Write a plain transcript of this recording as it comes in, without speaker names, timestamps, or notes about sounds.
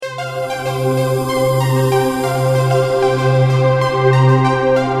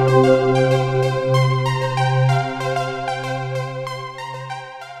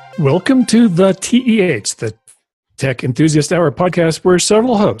to the TEH, the Tech Enthusiast Hour podcast, where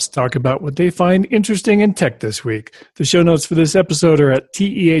several hosts talk about what they find interesting in tech this week. The show notes for this episode are at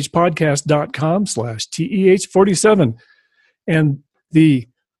tehpodcast.com/TEH47. And the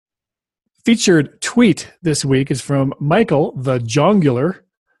featured tweet this week is from Michael, the Jongular,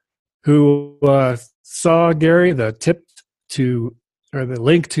 who saw, Gary, the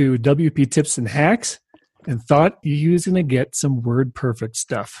link to WP Tips and Hacks and thought he was going to get some WordPerfect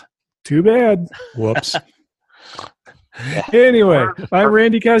stuff. Too bad. Whoops. Anyway, I'm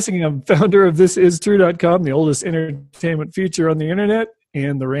Randy Cassingham, founder of ThisIsTrue.com, the oldest entertainment feature on the internet,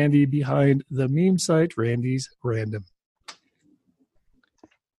 and the Randy behind the meme site, Randy's Random.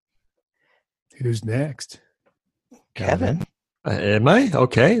 Who's next? Kevin. Am I?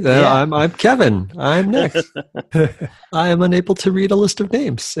 Okay. Then Yeah. I'm Kevin. I'm next. I am unable to read a list of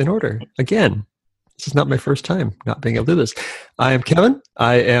names in order. Again, this is not my first time not being able to do this. I am Kevin.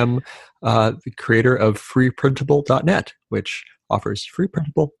 I am the creator of freeprintable.net, which offers free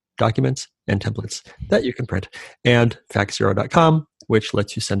printable documents and templates that you can print, and faxzero.com, which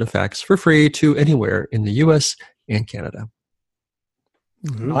lets you send a fax for free to anywhere in the U.S. and Canada.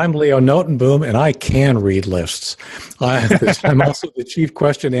 I'm Leo Notenboom, and I can read lists. I'm also the chief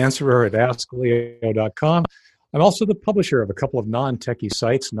question answerer at AskLeo.com. I'm also the publisher of a couple of non-techie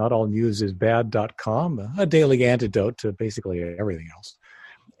sites, NotAllNewsIsBad.com, a daily antidote to basically everything else,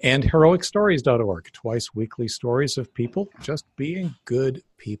 and HeroicStories.org, twice weekly stories of people just being good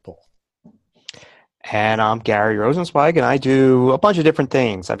people. And I'm Gary Rosenzweig, and I do a bunch of different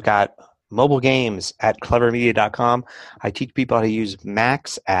things. I've got mobile games at clevermedia.com. I teach people how to use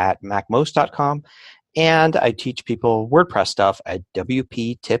Macs at macmost.com. And I teach people WordPress stuff at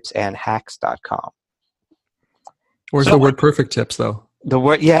wptipsandhacks.com. Where's the WordPerfect tips, though?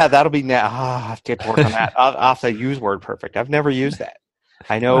 That'll be now. I have to get to work on that. I'll have to use WordPerfect. I've never used that.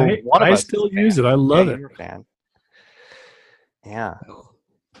 I know one of I us still is a use fan. it. I love Yeah, it. you're a fan. Yeah.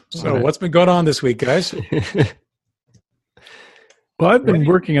 So what's been going on this week, guys? Well, I've been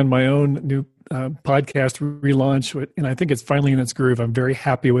working on my own new podcast relaunch, and I think it's finally in its groove. I'm very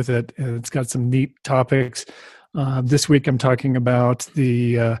happy with it, and it's got some neat topics. This week I'm talking about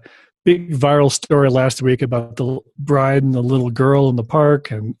the big viral story last week about the bride and the little girl in the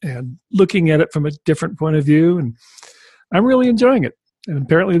park, and looking at it from a different point of view, and I'm really enjoying it. And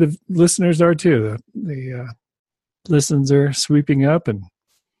apparently the listeners are too. The listens are sweeping up and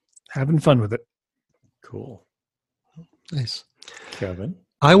having fun with it. Cool. Nice. Kevin?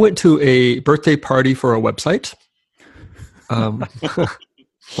 I went to a birthday party for a website.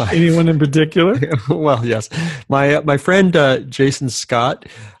 Anyone in particular? Well, yes. My friend Jason Scott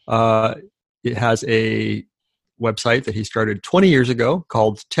it has a website that he started 20 years ago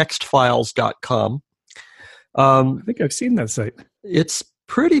called textfiles.com. I think I've seen that site. It's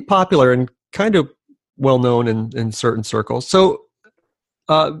pretty popular and kind of well known in certain circles. So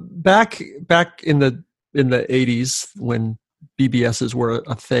back in the 80s, when BBSs were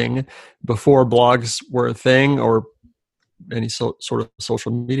a thing, before blogs were a thing or any sort of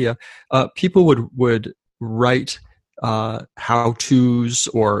social media, people would write how-tos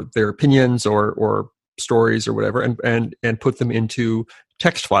or their opinions or stories or whatever, and put them into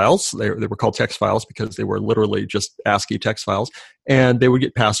text files. They were called text files because they were literally just ASCII text files, and they would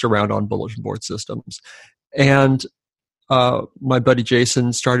get passed around on bulletin board systems. And my buddy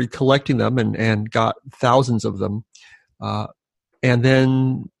Jason started collecting them and got thousands of them, and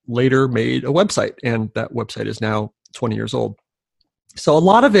then later made a website, and that website is now 20 years old. So a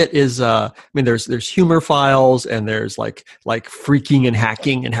lot of it is, there's humor files, and there's like freaking and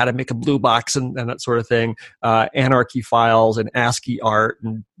hacking and how to make a blue box and that sort of thing, anarchy files and ASCII art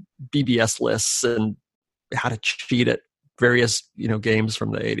and BBS lists and how to cheat at various games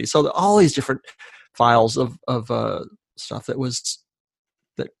from the 80s. So all these different files of stuff that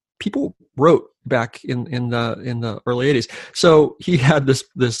people wrote back in the early 80s. So he had this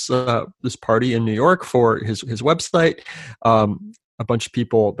party in New York for his website. A bunch of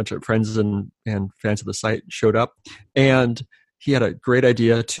friends and fans of the site showed up, and he had a great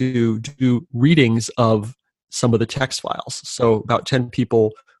idea to do readings of some of the text files. So about 10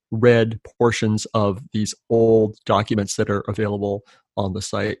 people read portions of these old documents that are available on the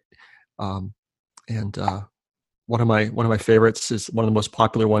site. And one of my favorites is one of the most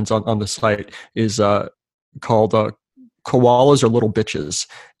popular ones on the site is called Koalas Are Little Bitches,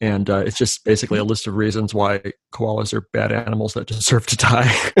 and it's just basically a list of reasons why koalas are bad animals that deserve to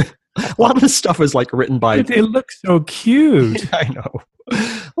die. A lot of this stuff is written by. But they look so cute. I know.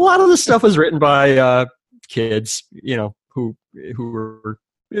 A lot of this stuff was written by kids, who were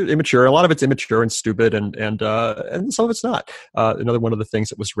immature. A lot of it's immature and stupid, and some of it's not. Another one of the things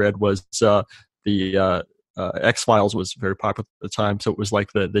that was read was the X-Files was very popular at the time, so it was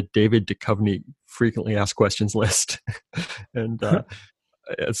like the David Duchovny frequently asked questions list, and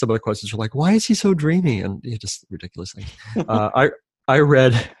some of the questions were like, "Why is he so dreamy?" and just ridiculous things. I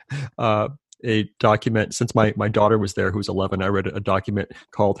read a document, since my daughter was there, who's 11. I read a document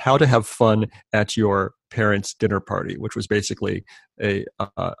called "How to Have Fun at Your Parents' Dinner Party," which was basically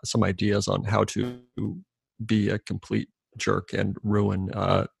some ideas on how to be a complete jerk and ruin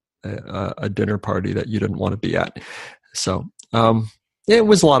a dinner party that you didn't want to be at. So it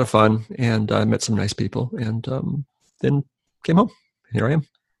was a lot of fun, and I met some nice people, and then came home. Here I am.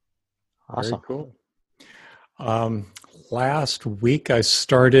 Awesome. Very cool. Last week I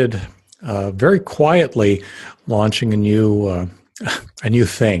started very quietly launching a new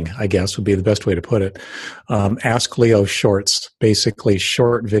thing, I guess would be the best way to put it. Ask Leo Shorts, basically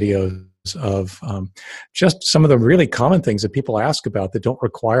short videos of just some of the really common things that people ask about that don't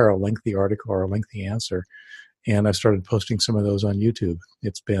require a lengthy article or a lengthy answer. And I've started posting some of those on YouTube.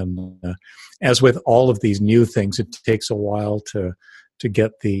 It's been, as with all of these new things, it takes a while to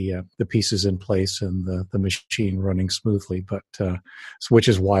get the pieces in place and the machine running smoothly. But which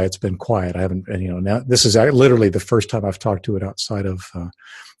is why it's been quiet. I haven't, now this is literally the first time I've talked to it outside of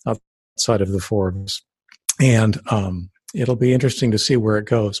the forums, and it'll be interesting to see where it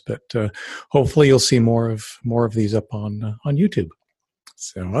goes. But hopefully, you'll see more of these up on YouTube.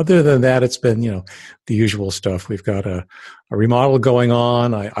 So other than that, it's been, the usual stuff. We've got a remodel going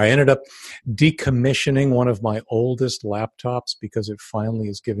on. I ended up decommissioning one of my oldest laptops because it finally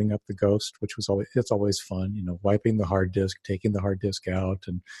is giving up the ghost, which it's always fun, wiping the hard disk, taking the hard disk out,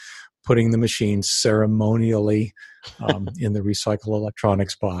 and putting the machine ceremonially in the recycle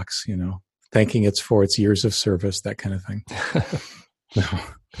electronics box, thanking it for its years of service, that kind of thing.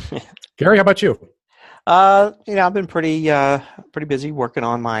 Gary, how about you? I've been pretty busy working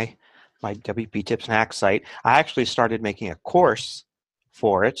on my WP Tips and Hacks site. I actually started making a course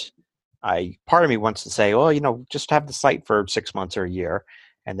for it. Part of me wants to say, well, just have the site for 6 months or a year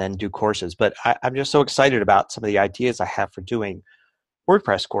and then do courses. But I'm just so excited about some of the ideas I have for doing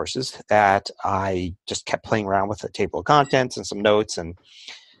WordPress courses that I just kept playing around with a table of contents and some notes,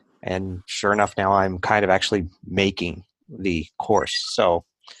 and sure enough, now I'm kind of actually making the course. So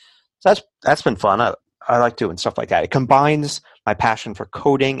that's been fun. I like doing stuff like that. It combines my passion for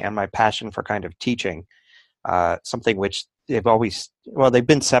coding and my passion for kind of teaching, something which they've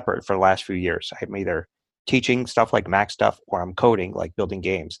been separate for the last few years. I'm either teaching stuff like Mac stuff or I'm coding, like building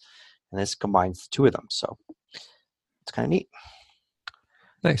games. And this combines the two of them. So it's kind of neat.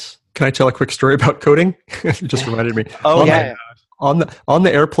 Nice. Can I tell a quick story about coding? You just reminded me. Oh, yeah. On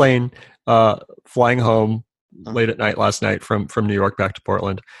the airplane flying home late at night last night from New York back to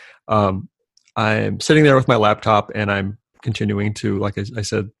Portland, I'm sitting there with my laptop and I'm continuing to, like I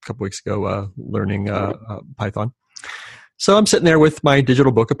said a couple weeks ago, learning Python. So I'm sitting there with my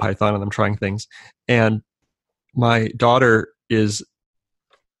digital book of Python and I'm trying things. And my daughter is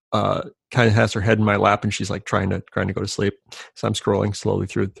kind of has her head in my lap and she's like trying to go to sleep. So I'm scrolling slowly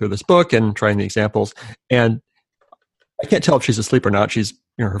through this book and trying the examples. And I can't tell if she's asleep or not. She's,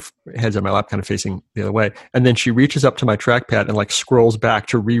 her head's on my lap, kind of facing the other way. And then she reaches up to my trackpad and like scrolls back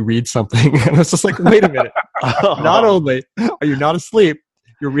to reread something. And I was just like, wait a minute. Not only are you not asleep,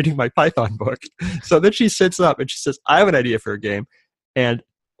 you're reading my Python book. So then she sits up and she says, I have an idea for a game. And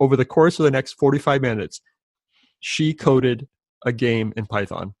over the course of the next 45 minutes, she coded a game in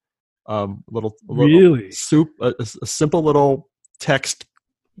Python. Really? A simple little text,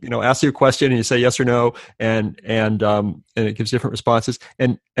 ask you a question and you say yes or no, and it gives different responses.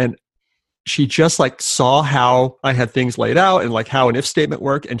 And she just like saw how I had things laid out and like how an if statement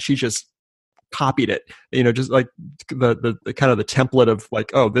worked, and she just copied it. Just like the kind of the template of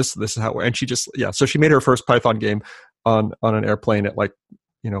like, oh, this is how it works. And she just so she made her first Python game on an airplane at like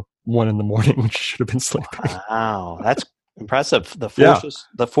 1 a.m, when she should have been sleeping. Wow, that's impressive. The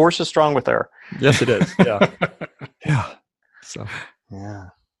force is strong with her. Yes, it is. Yeah. Yeah. So yeah.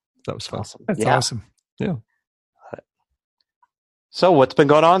 That was fun. Awesome. That's awesome. Yeah. So what's been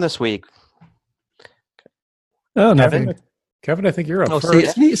going on this week? Oh, nothing. Kevin, I think you're up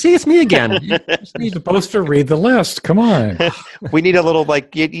first. It's me again. You're supposed to read the list. Come on. We need a little,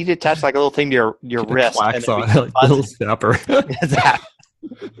 you need to attach like a little thing to your wrist. Wax on, like a little snapper.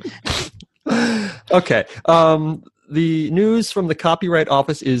 Okay. The news from the Copyright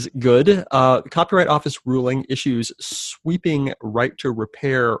Office is good. The Copyright Office ruling issues sweeping right to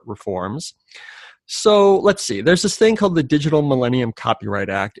repair reforms. So let's see. There's this thing called the Digital Millennium Copyright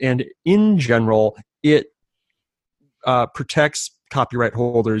Act, and in general, it protects copyright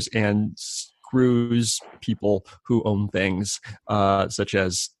holders and screws people who own things such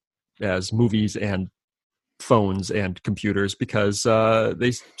as movies and phones and computers, because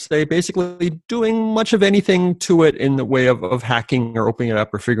they say basically doing much of anything to it in the way of hacking or opening it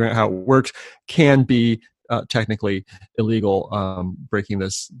up or figuring out how it works can be technically illegal, breaking the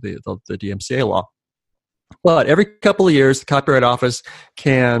DMCA law. But every couple of years, the Copyright Office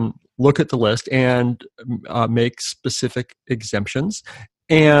can look at the list and make specific exemptions.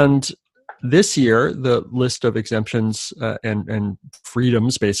 And this year, the list of exemptions and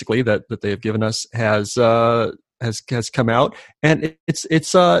freedoms, basically, that they have given us has come out, and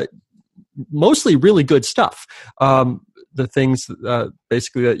it's mostly really good stuff. The things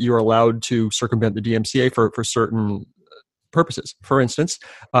basically that you're allowed to circumvent the DMCA for certain purposes. For instance,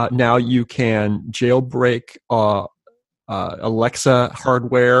 now you can jailbreak Alexa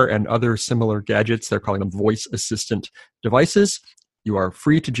hardware and other similar gadgets. They're calling them voice assistant devices. You are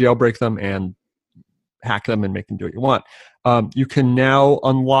free to jailbreak them and hack them and make them do what you want. You can now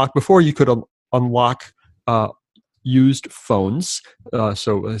unlock, before you could unlock used phones.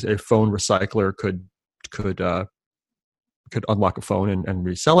 So a phone recycler could unlock a phone and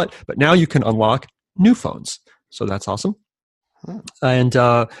resell it. But now you can unlock new phones. So that's awesome. And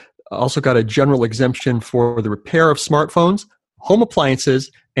also got a general exemption for the repair of smartphones, home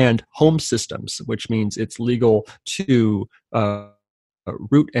appliances, and home systems, which means it's legal to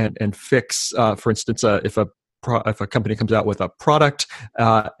root and fix, for instance, if a company comes out with a product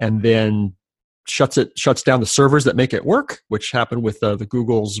and then shuts down the servers that make it work, which happened with the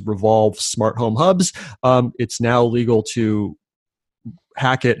Google's Revolve smart home hubs, it's now legal to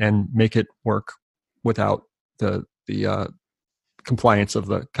hack it and make it work without the compliance of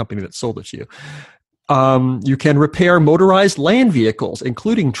the company that sold it to you. You can repair motorized land vehicles,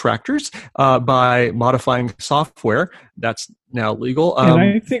 including tractors, by modifying software. That's now legal. And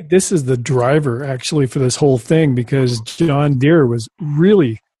I think this is the driver, actually, for this whole thing, because John Deere was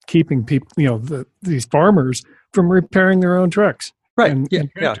really keeping people, these farmers, from repairing their own trucks. Right. And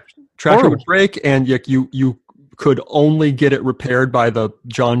Tractor would break, and you could only get it repaired by the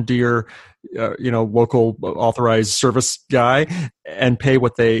John Deere local authorized service guy and pay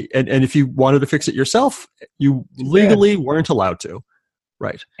what they, and if you wanted to fix it yourself, you legally weren't allowed to.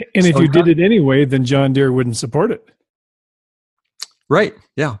 Right. And if you did it anyway, then John Deere wouldn't support it. Right.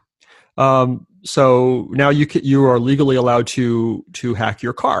 Yeah. So now you are legally allowed to hack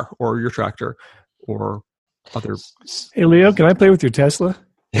your car or your tractor or other. Hey, Leo, can I play with your Tesla?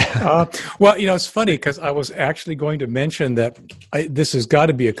 Well, it's funny because I was actually going to mention that this has got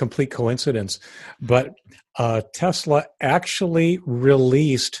to be a complete coincidence, but Tesla actually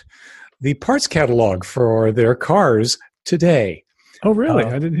released the parts catalog for their cars today. Oh, really?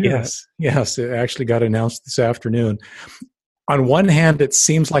 I didn't hear that. Yes, it actually got announced this afternoon. On one hand, it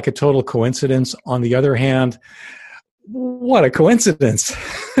seems like a total coincidence. On the other hand, what a coincidence.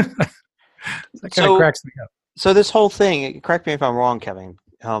 That kind of cracks me up. So this whole thing, correct me if I'm wrong, Kevin,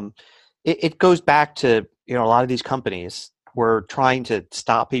 it goes back to, a lot of these companies were trying to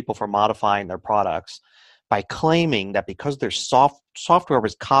stop people from modifying their products by claiming that because their software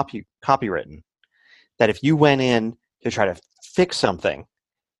was copywritten, that if you went in to try to fix something,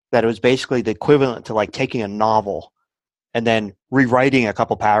 that it was basically the equivalent to like taking a novel and then rewriting a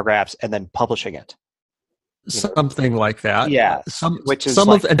couple paragraphs and then publishing it. Something like that. Yeah. Some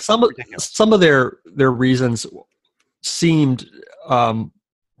of their reasons seemed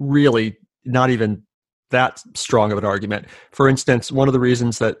really not even that strong of an argument. For instance, one of the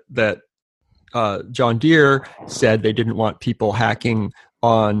reasons that John Deere said they didn't want people hacking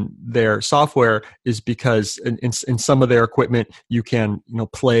on their software is because in some of their equipment you can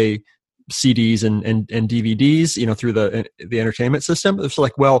play CDs and DVDs through the entertainment system. It's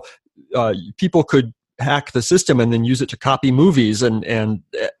like, well, people could hack the system and then use it to copy movies and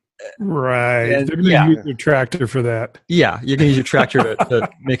right. They're going to use your tractor for that. Yeah, you can use your tractor to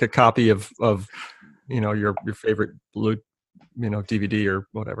make a copy of your favorite blue DVD or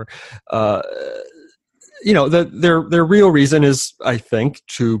whatever. Their real reason is, I think,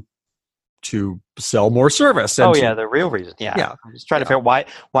 to sell more service. And the real reason. Yeah. I'm just trying to figure out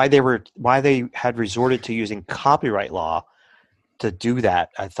why they had resorted to using copyright law to do that.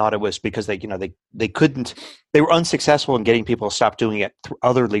 I thought it was because they were unsuccessful in getting people to stop doing it through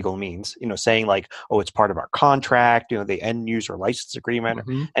other legal means, saying like, oh, it's part of our contract, the end user license agreement,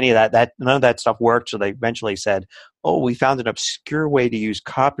 or any of that none of that stuff worked. So they eventually said, oh, we found an obscure way to use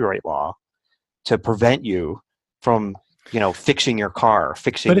copyright law to prevent you from, fixing your car,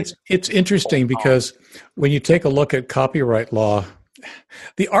 But it's interesting because when you take a look at copyright law,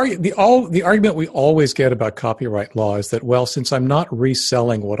 the argument we always get about copyright law is that, well, since I'm not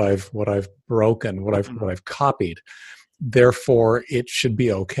reselling what I've broken, what I've copied, therefore it should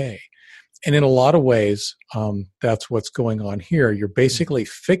be okay. And in a lot of ways, that's what's going on here. You're basically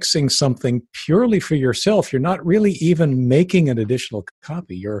fixing something purely for yourself. You're not really even making an additional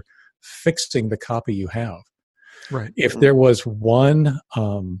copy. You're fixing the copy you have. Right. If there was one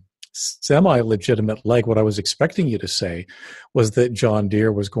semi-legitimate leg, what I was expecting you to say was that John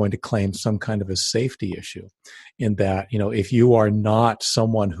Deere was going to claim some kind of a safety issue, in that, if you are not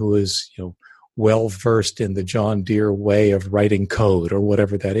someone who is, well versed in the John Deere way of writing code or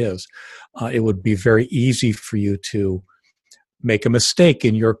whatever that is, it would be very easy for you to make a mistake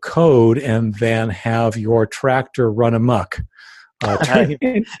in your code and then have your tractor run amok. I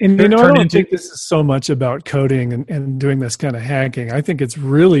don't think this is so much about coding and doing this kind of hacking. I think it's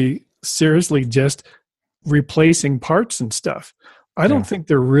really seriously just replacing parts and stuff. I don't think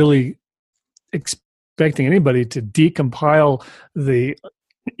they're really expecting anybody to decompile the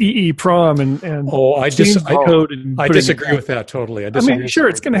EEPROM and code. And I disagree with that totally. Sure,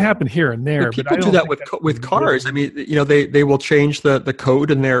 it's going to happen here and there. But people do that with cars. I mean, they will change the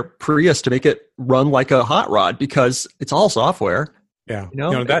code in their Prius to make it run like a hot rod because it's all software. Yeah,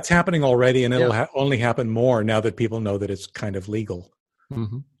 that's happening already, and it'll only happen more now that people know that it's kind of legal.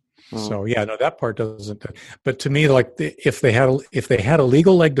 Mm-hmm. So that part doesn't. But to me, like if they had a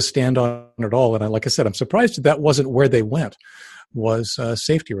legal leg to stand on at all, and like I said, I'm surprised that wasn't where they went. Was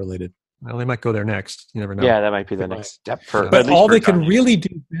safety related. Well, they might go there next. You never know. Yeah, that might be the next step. But all they can really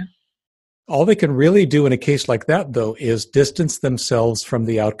do in a case like that, though, is distance themselves from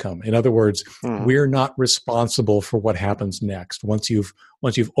the outcome. In other words, we're not responsible for what happens next. Once you've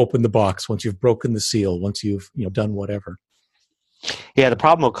opened the box, once you've broken the seal, once you've done whatever. Yeah, the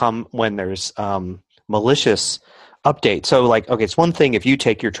problem will come when there's malicious update. So it's one thing if you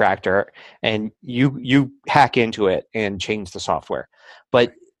take your tractor and you hack into it and change the software,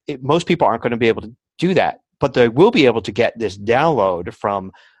 but most people aren't going to be able to do that. But they will be able to get this download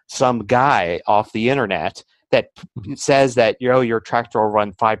from some guy off the internet that says that your tractor will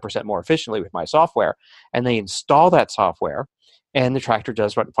run 5% more efficiently with my software, and they install that software. And the tractor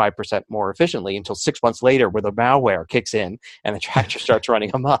does run 5% more efficiently until 6 months later, where the malware kicks in and the tractor starts running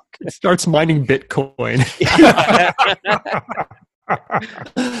amok. It starts mining Bitcoin.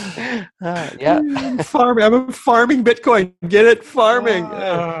 Yeah. Farming. I'm farming Bitcoin. Get it? Farming.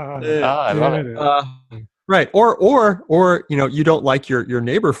 I love it. Right. Or you don't like your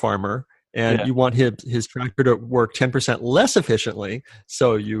neighbor farmer and you want his tractor to work 10% less efficiently,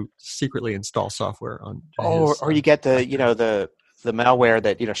 so you secretly install software on. Or you get the malware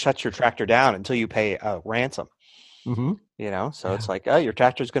that shuts your tractor down until you pay a ransom. Mm-hmm. So it's like, your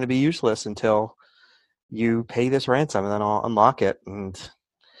tractor is going to be useless until you pay this ransom, and then I'll unlock it. And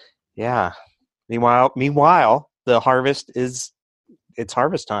meanwhile, the harvest it's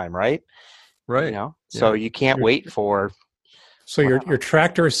harvest time, right? Right. So you can't wait for. So your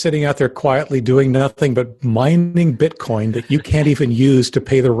tractor is sitting out there quietly doing nothing but mining Bitcoin that you can't even use to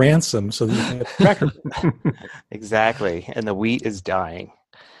pay the ransom so that you can get the tractor. Exactly. And the wheat is dying.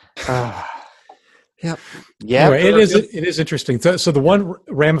 Yep. Yeah. Anyway, it is interesting. So the one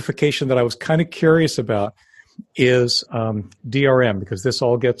ramification that I was kind of curious about is DRM, because this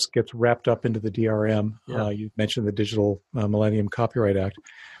all gets wrapped up into the DRM. Yeah. You mentioned the Digital Millennium Copyright Act.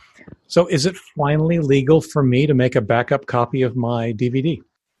 So is it finally legal for me to make a backup copy of my DVD?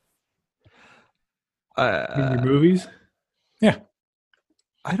 Your movies? Yeah.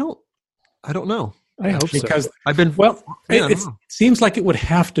 I don't know. I hope because so. I've been it seems like it would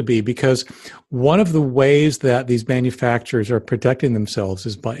have to be, because one of the ways that these manufacturers are protecting themselves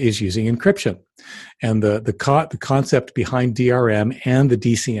is using encryption, and the concept behind DRM and the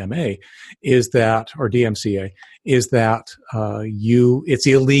DCMA is that, or DMCA, is that it's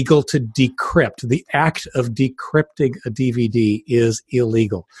illegal to decrypt. The act of decrypting a DVD is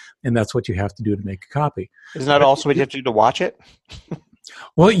illegal, and that's what you have to do to make a copy. Isn't that also what you have to do to watch it?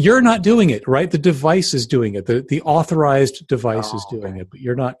 Well, you're not doing it, right? The device is doing it. The authorized device is doing it, but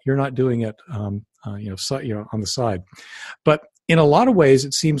you're not doing it, on the side. But in a lot of ways,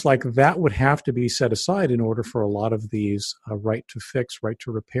 it seems like that would have to be set aside in order for a lot of these right to fix, right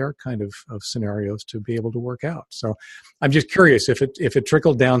to repair kind of scenarios to be able to work out. So, I'm just curious if it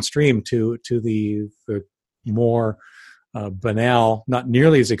trickled downstream to the more banal, not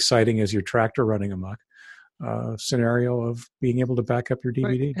nearly as exciting as your tractor running amok. Scenario of being able to back up your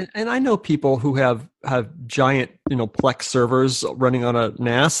DVD. Right. And I know people who have giant, Plex servers running on a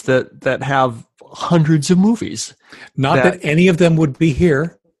NAS that have hundreds of movies. Not that any of them would be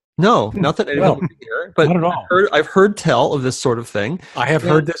here. No, nothing anyone would hear. But not at all. I've heard tell of this sort of thing. I have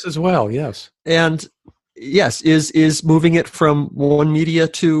heard this as well. Yes. And yes, is moving it from one media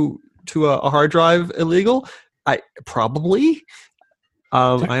to a hard drive illegal? I probably.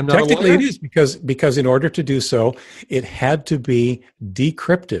 I am not technically a lawyer. it is because in order to do so, it had to be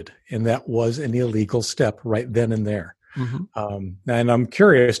decrypted, and that was an illegal step right then and there. Mm-hmm. And I'm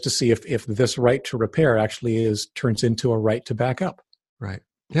curious to see if this right to repair actually turns into a right to back up. Right.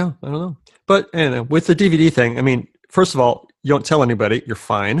 Yeah, I don't know. But anyway, with the DVD thing, I mean, first of all, you don't tell anybody. You're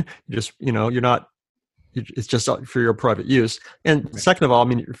fine. You just, you're not. It's just for your private use. And second of all, I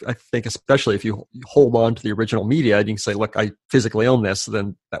mean, I think especially if you hold on to the original media and you can say, look, I physically own this,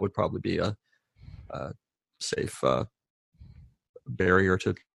 then that would probably be a safe barrier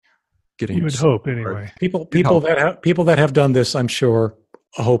to getting. You would hope, anyway. People that have done this, I'm sure,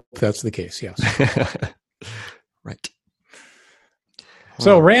 hope that's the case. Yes. Right.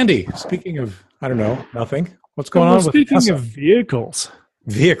 So, Randy, speaking of, I don't know, nothing. What's going on with speaking NASA? of vehicles?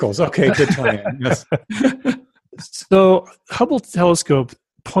 Vehicles. Okay, good plan. Yes. So Hubble telescope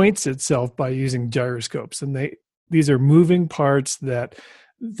points itself by using gyroscopes, and these are moving parts that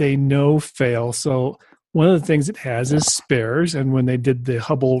they know fail. So one of the things it has is spares, and when they did the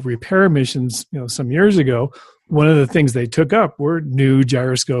Hubble repair missions, some years ago, one of the things they took up were new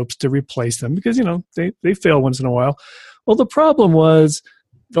gyroscopes to replace them because they fail once in a while. Well, the problem was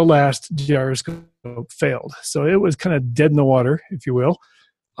the last gyroscope failed, so it was kind of dead in the water, if you will.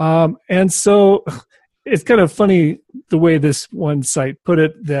 And so it's kind of funny the way this one site put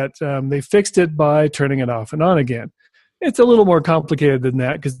it, that they fixed it by turning it off and on again. It's a little more complicated than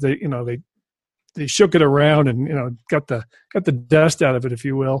that because they shook it around and got the dust out of it, if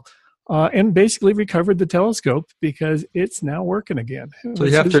you will, and basically recovered the telescope because it's now working again. So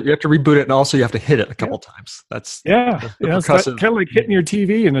you have to reboot it, and also you have to hit it a couple times. That's it's kind of like hitting your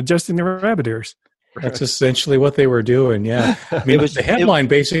TV and adjusting the rabbit ears. That's essentially what they were doing. Yeah, I mean, the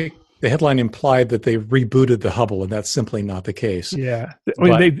headline implied that they rebooted the Hubble, and that's simply not the case. Yeah,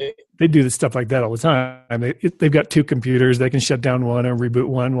 I mean, they do this stuff like that all the time. They've got two computers; they can shut down one and reboot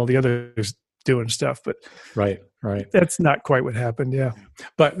one while the other is doing stuff. But right, that's not quite what happened. Yeah,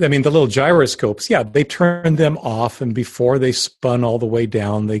 but I mean, the little gyroscopes. Yeah, they turned them off, and before they spun all the way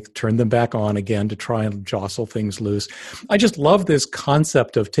down, they turned them back on again to try and jostle things loose. I just love this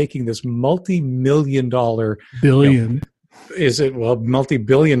concept of taking this multi-million-dollar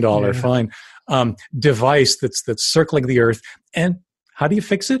multi-billion-dollar device that's circling the Earth, and how do you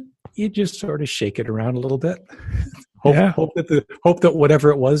fix it? You just sort of shake it around a little bit. Hope that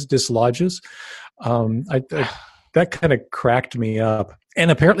whatever it was dislodges. That kind of cracked me up,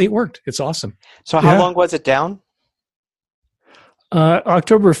 and apparently it worked. It's awesome. So how long was it down?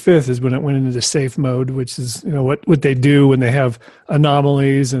 October 5th is when it went into the safe mode, which is what they do when they have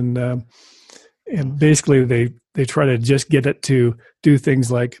anomalies, and basically they try to just get it to do things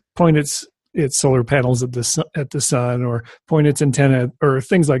like point its solar panels at the sun, or point its antenna, or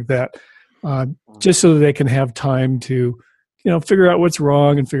things like that, just so that they can have time to figure out what's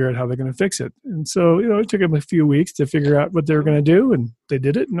wrong and figure out how they're going to fix it. And so it took them a few weeks to figure out what they were going to do, and they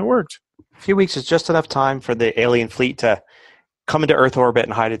did it, and it worked. A few weeks is just enough time for the alien fleet to come into Earth orbit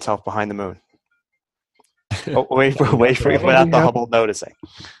and hide itself behind the moon. Wait for without the Hubble noticing.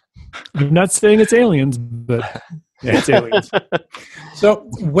 I'm not saying it's aliens, but it's aliens. So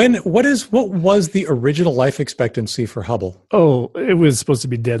what was the original life expectancy for Hubble? Oh, it was supposed to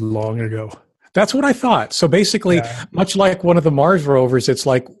be dead long ago. That's what I thought. So basically, much like one of the Mars rovers, it's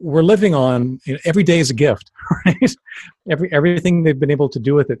like we're living on every day is a gift, right? Everything they've been able to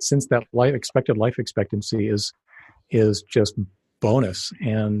do with it since that expected life expectancy is just bonus,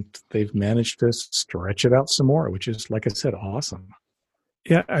 and they've managed to stretch it out some more, which is, like I said, awesome.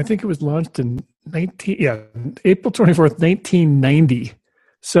 Yeah, I think it was launched in April 24th, 1990.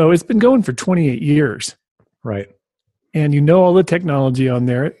 So it's been going for 28 years. Right. And all the technology on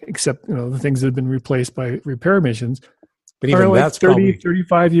there, except the things that have been replaced by repair missions, but even are that's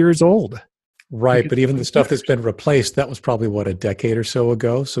 35 years old. Right, but even the stuff that's been replaced, that was probably a decade or so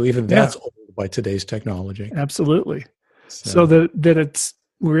ago. So even that's old by today's technology. Absolutely. So that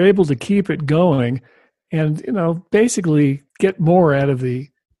we're able to keep it going, and basically get more out of the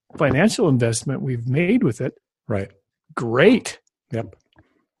financial investment we've made with it. Right. Great. Yep.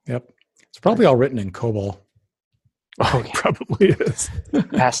 It's probably all written in COBOL. Oh, it probably is.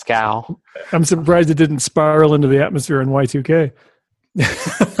 Pascal. I'm surprised it didn't spiral into the atmosphere in Y2K.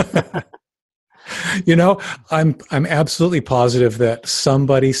 I'm absolutely positive that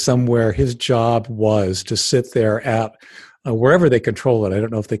somebody somewhere, his job was to sit there at wherever they control it. I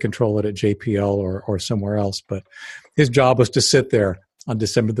don't know if they control it at JPL or somewhere else, but his job was to sit there on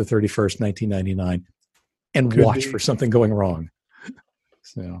December the 31st, 1999, and Could watch be. for something going wrong.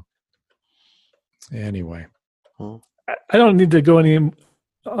 So anyway. I don't need to go any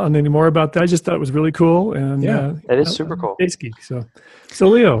more about that. I just thought it was really cool, and That is super cool. Space geek. So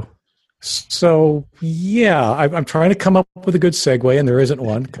Leo. So yeah, I'm trying to come up with a good segue, and there isn't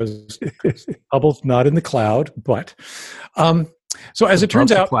one because Hubble's not in the cloud. But so as it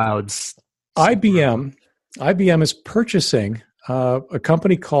turns out, clouds. IBM is purchasing a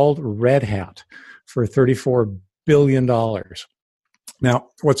company called Red Hat for $34 billion. Now,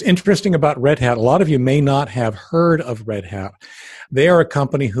 what's interesting about Red Hat, a lot of you may not have heard of Red Hat. They are a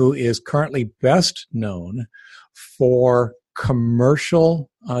company who is currently best known for commercial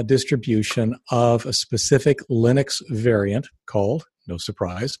distribution of a specific Linux variant called, no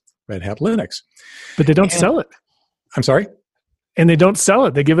surprise, Red Hat Linux. But they don't sell it. I'm sorry? And they don't sell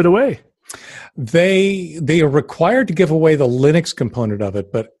it. They give it away. They are required to give away the Linux component of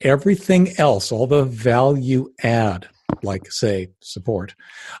it, but everything else, all the value add, like say support,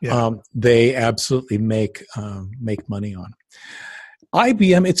 they absolutely make money on.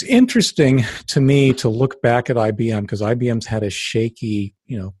 IBM, it's interesting to me to look back at IBM because IBM's had a shaky,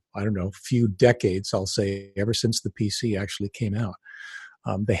 few decades, I'll say, ever since the PC actually came out.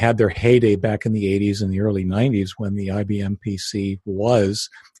 They had their heyday back in the 80s and the early 90s when the IBM PC was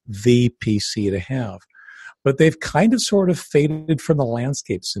the PC to have. But they've kind of sort of faded from the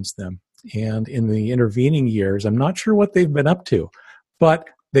landscape since then. And in the intervening years, I'm not sure what they've been up to, but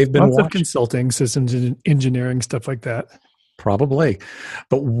they've been lots of consulting, systems engineering, stuff like that. Probably.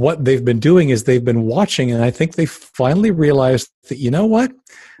 But what they've been doing is they've been watching, and I think they finally realized that, you know what?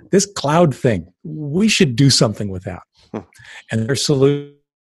 This cloud thing, we should do something with that. And their solution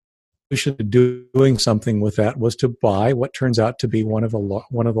to doing something with that was to buy what turns out to be one of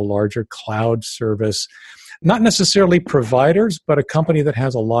the larger cloud service, not necessarily providers, but a company that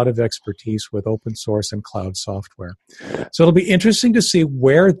has a lot of expertise with open source and cloud software. So it'll be interesting to see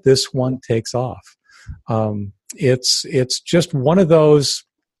where this one takes off. It's just one of those.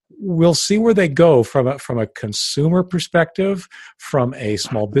 We'll see where they go from a consumer perspective, from a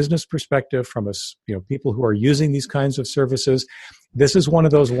small business perspective, from people who are using these kinds of services. This is one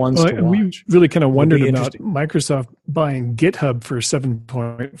of those ones to watch. We really kind of wondered about Microsoft buying GitHub for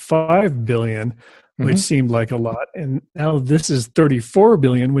 $7.5 billion, which seemed like a lot, and now this is $34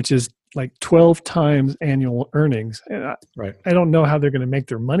 billion, which is like 12 times annual earnings. And I don't know how they're going to make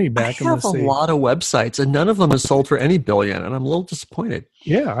their money back. I have a lot of websites, and none of them have sold for any billion, and I'm a little disappointed.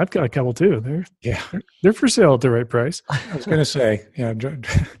 Yeah, I've got a couple too. They're for sale at the right price. I was going to say,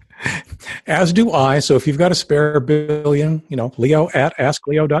 as do I. So if you've got a spare billion, Leo at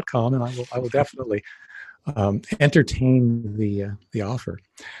askleo.com, and I will definitely entertain the offer.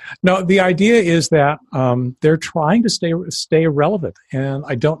 No, the idea is that they're trying to stay relevant, and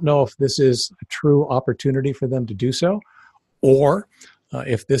I don't know if this is a true opportunity for them to do so, or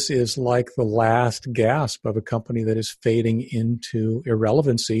if this is like the last gasp of a company that is fading into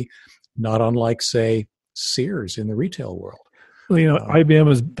irrelevancy, not unlike, say, Sears in the retail world. Well, IBM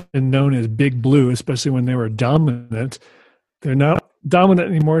has been known as Big Blue, especially when they were dominant. They're not dominant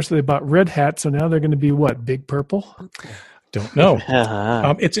anymore, so they bought Red Hat, so now they're going to be what, Big Purple? Don't know.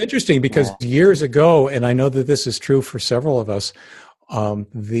 It's interesting because years ago, and I know that this is true for several of us,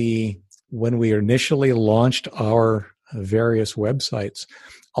 when we initially launched our various websites,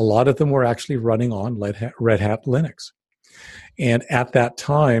 a lot of them were actually running on Red Hat Linux. And at that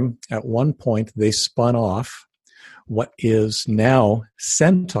time, at one point, they spun off what is now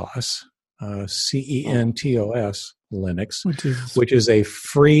CentOS, CENTOS Linux, which is a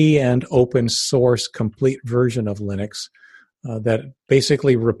free and open source complete version of Linux that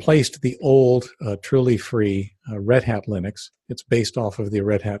basically replaced the old truly free Red Hat Linux. It's based off of the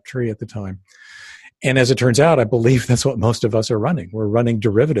Red Hat tree at the time. And as it turns out, I believe that's what most of us are running. We're running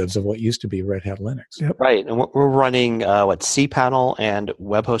derivatives of what used to be Red Hat Linux. Yep. Right. And we're running cPanel and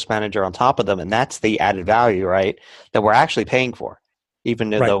Web Host Manager on top of them. And that's the added value, right, that we're actually paying for,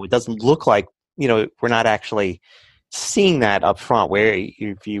 even though it doesn't look like, we're not actually seeing that up front, where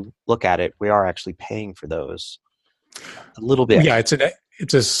if you look at it, we are actually paying for those a little bit. Yeah,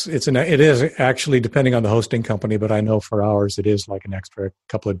 it is actually, depending on the hosting company, but I know for ours it is like an extra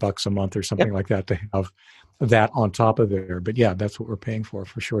couple of bucks a month or something like that to have that on top of there. But yeah, that's what we're paying for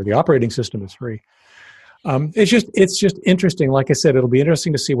sure. The operating system is free. It's just interesting. Like I said, it'll be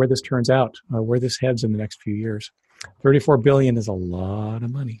interesting to see where this turns out, where this heads in the next few years. $34 billion is a lot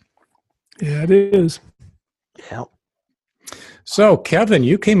of money. Yeah, it is. Yeah. So, Kevin,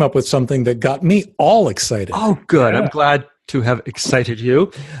 you came up with something that got me all excited. Oh, good. I'm glad to have excited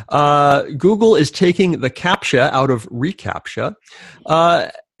you. Google is taking the CAPTCHA out of reCAPTCHA.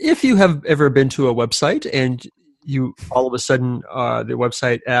 If you have ever been to a website and you all of a sudden the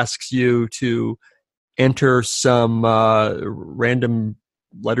website asks you to enter some random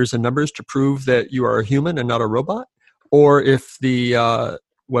letters and numbers to prove that you are a human and not a robot, or if the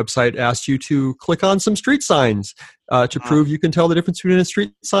website asks you to click on some street signs to prove you can tell the difference between a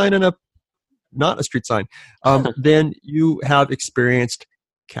street sign and not a street sign, then you have experienced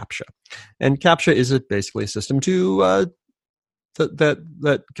CAPTCHA. And CAPTCHA is basically a system to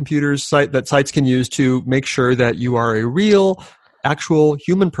that sites can use to make sure that you are a real, actual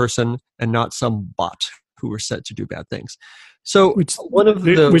human person and not some bot who are set to do bad things. So which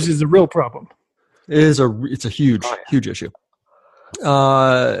is the real problem. It's a huge issue.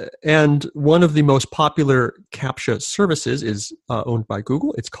 And one of the most popular CAPTCHA services is owned by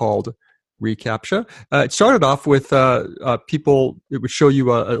Google. It's called reCAPTCHA. It started off with people. It would show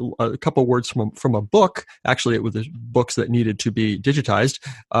you a couple words from a book. Actually, it was the books that needed to be digitized,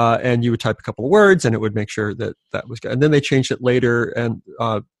 and you would type a couple of words, and it would make sure that was good. And then they changed it later and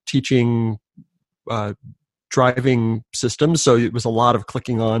teaching driving systems. So it was a lot of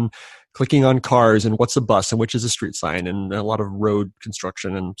clicking on cars and what's a bus and which is a street sign and a lot of road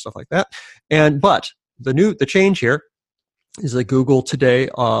construction and stuff like that. But the change here is that Google today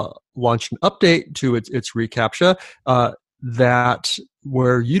launched an update to its reCAPTCHA that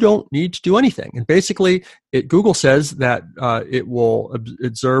where you don't need to do anything. And basically, Google says that it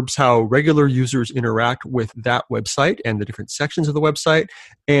observes how regular users interact with that website and the different sections of the website,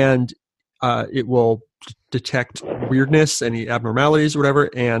 and it will detect weirdness, any abnormalities or whatever,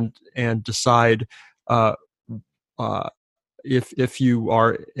 and decide if you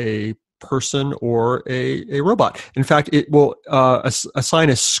are a person or a robot. In fact, it will assign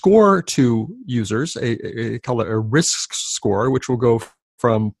a score to users, a call it a risk score, which will go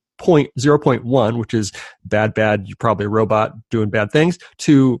from 0.1, which is bad, you're probably a robot doing bad things,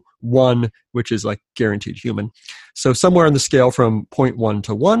 to 1, which is like guaranteed human. So somewhere on the scale from 0.1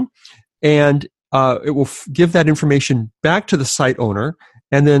 to 1, and it will give that information back to the site owner,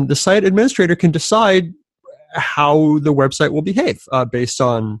 and then the site administrator can decide how the website will behave based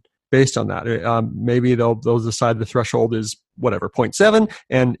on that. Maybe they'll decide the threshold is whatever, 0.7,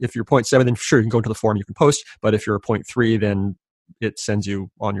 and if you're 0.7, then sure, you can go to the forum, you can post, but if you're a 0.3, then it sends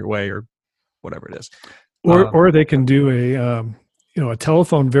you on your way or whatever it is. Or they can do a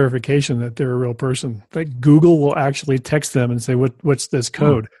telephone verification that they're a real person. Like Google will actually text them and say, what's this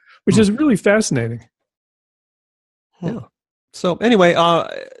code? Which is really fascinating. Yeah. So anyway,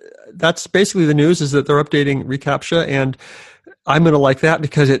 that's basically the news, is that they're updating reCAPTCHA, and I'm going to like that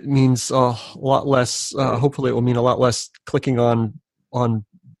because it means a lot less, hopefully it will mean a lot less clicking on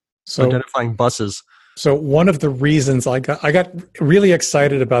identifying buses. So one of the reasons I got really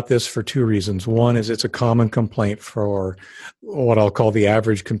excited about this for two reasons. One is it's a common complaint for what I'll call the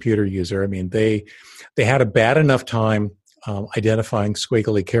average computer user. I mean, they had a bad enough time identifying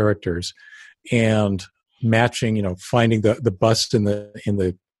squiggly characters and matching, finding the bust in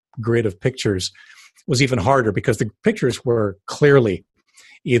the grid of pictures was even harder because the pictures were clearly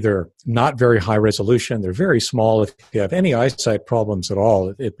either not very high resolution, they're very small. If you have any eyesight problems at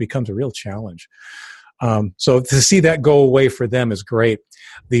all, it becomes a real challenge. So to see that go away for them is great.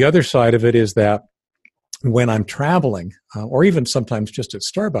 The other side of it is that when I'm traveling, or even sometimes just at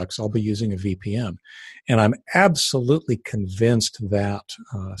Starbucks, I'll be using a VPN. And I'm absolutely convinced that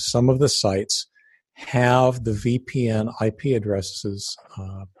some of the sites have the VPN IP addresses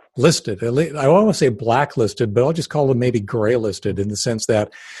listed. I don't want to say blacklisted, but I'll just call them maybe gray listed, in the sense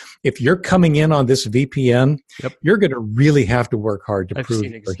that if you're coming in on this VPN, you're going to really have to work hard to prove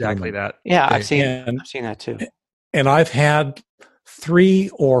seen exactly that. Yeah, I've seen that too. And I've had 3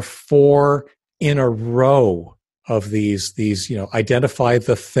 or 4 in a row of these, identify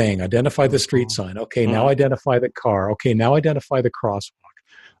the thing, identify the street sign. Okay, now identify the car. Okay, now identify the crosswalk,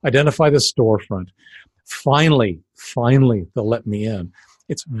 identify the storefront. Finally, they'll let me in.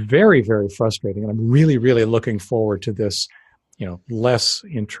 It's very, very frustrating, and I'm really, really looking forward to this, less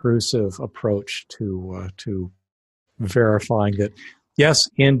intrusive approach to verifying that, yes,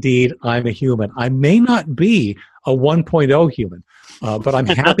 indeed, I'm a human. I may not be a 1.0 human, but I'm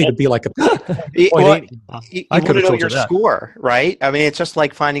happy to be like a 0.8. You want to know your score, right? I mean, it's just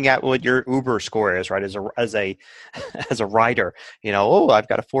like finding out what your Uber score is, right? As a rider, I've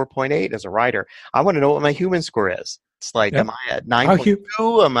got a 4.8 as a rider. I want to know what my human score is. It's like, am I at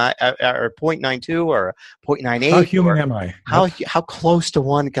 9.2? Am I or 0.92 or 0.98? How human am I? How close to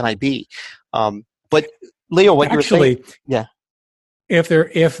 1 can I be? But Leo, what you're saying, yeah.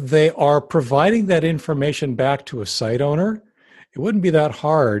 if they are providing that information back to a site owner, it wouldn't be that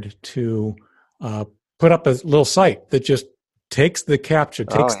hard to put up a little site that just takes the CAPTCHA,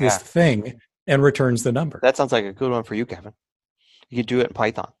 takes this thing, and returns the number. That sounds like a good one for you, Kevin. You could do it in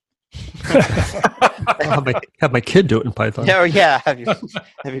Python. have my kid do it in Python. Yeah, have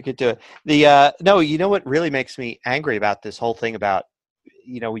your kid do it. No, you know what really makes me angry about this whole thing about,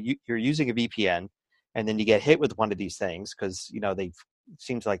 you're using a VPN and then you get hit with one of these things because, it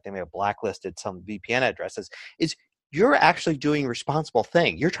seems like they may have blacklisted some VPN addresses, is you're actually doing a responsible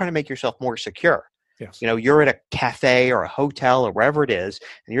thing. You're trying to make yourself more secure. Yes. You're at a cafe or a hotel or wherever it is,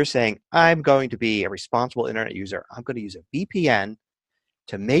 and you're saying, I'm going to be a responsible internet user. I'm going to use a VPN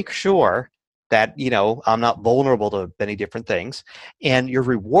to make sure that, I'm not vulnerable to many different things. And your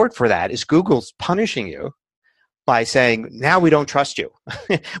reward for that is Google's punishing you by saying, now we don't trust you.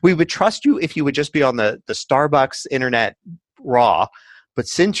 We would trust you if you would just be on the Starbucks internet raw. But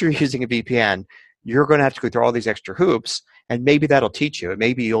since you're using a VPN, you're going to have to go through all these extra hoops, and maybe that'll teach you. And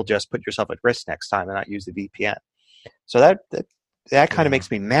maybe you'll just put yourself at risk next time and not use the VPN. So that kind of makes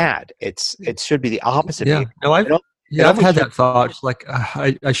me mad. It should be the opposite. Yeah, no, I've had that thought. Like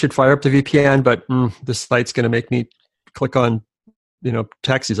I should fire up the VPN, but the site's going to make me click on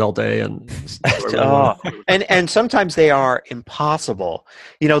taxis all day and sometimes they are impossible.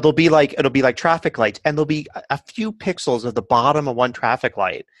 It'll be like traffic lights, and there'll be a few pixels at the bottom of one traffic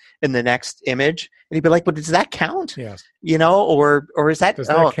light in the next image, and you'd be like, but does that count? Yes. Or is that, a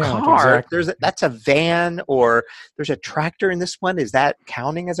car? Exactly. That's a van, or there's a tractor in this one. Is that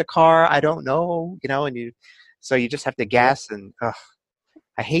counting as a car? I don't know. So you just have to guess, and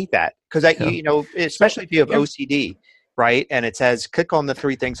I hate that because especially if you have OCD. Right? And it says, click on the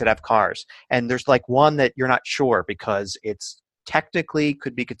 3 things that have cars. And there's like one that you're not sure because it's technically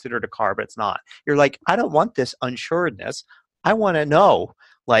could be considered a car, but it's not. You're like, I don't want this unsuredness. I want to know,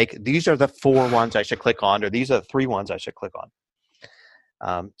 like, these are the 4 ones I should click on, or these are the 3 ones I should click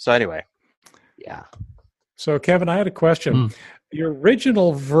on. So anyway, yeah. So Kevin, I had a question. The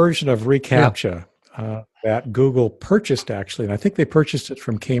original version of reCAPTCHA that Google purchased, actually, and I think they purchased it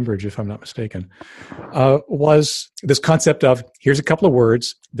from Cambridge, if I'm not mistaken, was this concept of, here's a couple of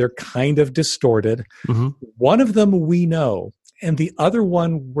words, they're kind of distorted. Mm-hmm. One of them we know, and the other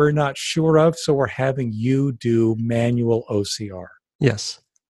one we're not sure of, so we're having you do manual OCR. Yes.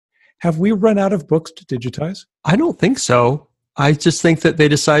 Have we run out of books to digitize? I don't think so. I just think that they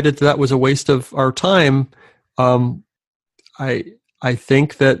decided that was a waste of our time. I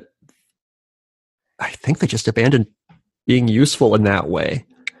think they just abandoned being useful in that way.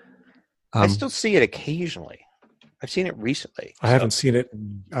 I still see it occasionally. I've seen it recently. I haven't seen it.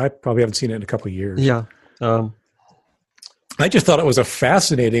 I probably haven't seen it in a couple of years. Yeah. I just thought it was a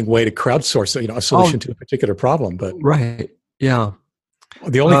fascinating way to crowdsource, a solution to a particular problem. But right. Yeah.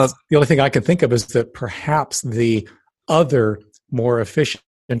 The only thing I can think of is that perhaps the other more efficient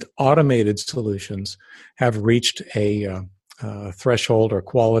automated solutions have reached a threshold or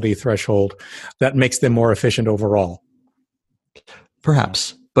quality threshold that makes them more efficient overall.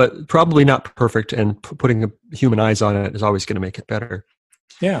 Perhaps, but probably not perfect, and putting human eyes on it is always going to make it better.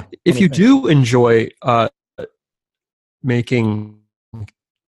 Yeah. If you do enjoy making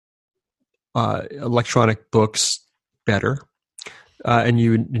electronic books better, and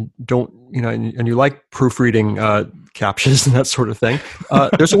you don't, and you like proofreading CAPTCHAs and that sort of thing,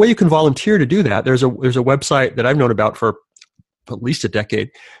 there's a way you can volunteer to do that. There's a website that I've known about for at least a decade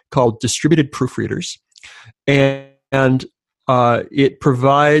called Distributed Proofreaders, and it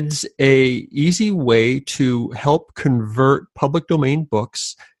provides a easy way to help convert public domain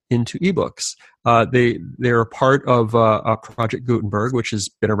books into ebooks. They're a part of Project Gutenberg, which has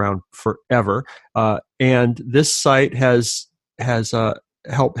been around forever, and this site has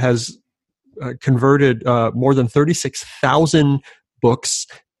converted more than 36,000 books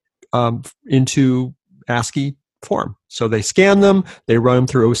into ASCII form. So they scan them, they run them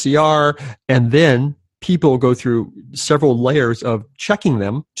through OCR, and then people go through several layers of checking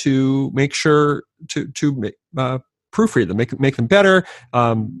them to make sure to proofread them, make them better.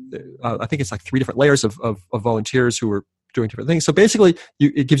 I think it's like 3 different layers of volunteers who are doing different things. So basically,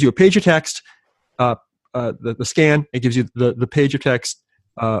 it gives you a page of text, the scan, it gives you the page of text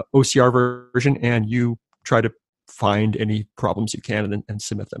OCR version, and you try to find any problems you can and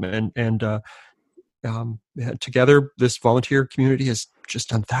submit them. Together, this volunteer community has just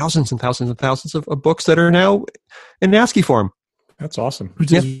done thousands and thousands and thousands of books that are now in ASCII form. That's awesome.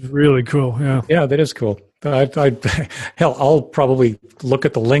 Which is really cool. Yeah. Yeah, that is cool. Hell, I'll probably look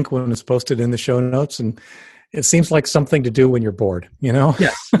at the link when it's posted in the show notes, and it seems like something to do when you're bored,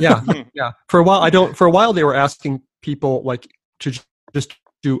 Yes. Yeah. Yeah. For a while, they were asking people like to just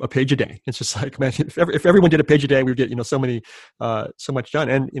do a page a day. It's just like, man, if everyone did a page a day, we would get so much done.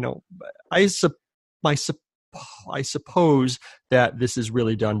 And I suppose that this is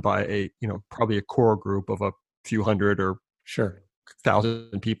really done by probably a core group of a few hundred or sure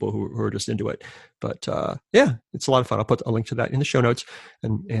 1,000 people who are just into it. But yeah, it's a lot of fun. I'll put a link to that in the show notes,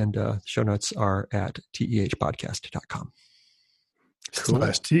 and the show notes are at tehpodcast.com. Cool.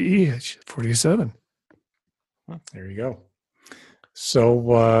 /TEH 47. There you go.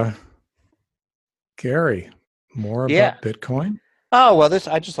 So, Gary, more about Bitcoin? Oh, well,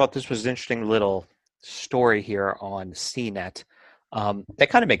 I just thought this was an interesting little story here on CNET. That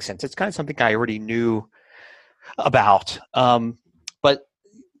kind of makes sense. It's kind of something I already knew about. But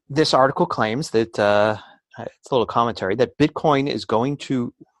this article claims that, it's a little commentary, that Bitcoin is going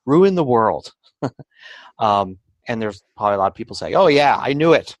to ruin the world. And there's probably a lot of people saying, oh, yeah, I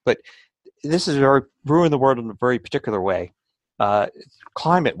knew it. But this is ruin the world in a very particular way,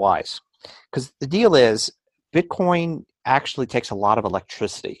 climate-wise. Because the deal is, Bitcoin actually takes a lot of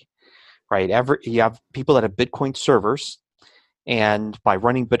electricity, right? You have people that have Bitcoin servers, and by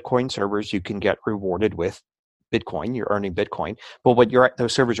running Bitcoin servers, you can get rewarded with Bitcoin. You're earning Bitcoin. But what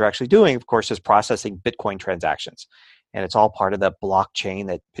those servers are actually doing, of course, is processing Bitcoin transactions. And it's all part of the blockchain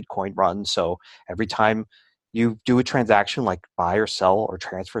that Bitcoin runs. So every time you do a transaction like buy or sell or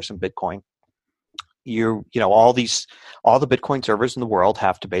transfer some Bitcoin, all the Bitcoin servers in the world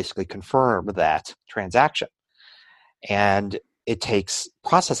have to basically confirm that transaction. And it takes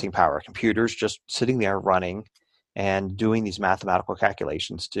processing power, computers just sitting there running and doing these mathematical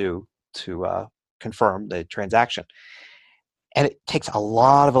calculations to confirm the transaction. And it takes a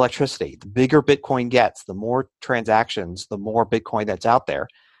lot of electricity. The bigger Bitcoin gets, the more transactions, the more Bitcoin that's out there,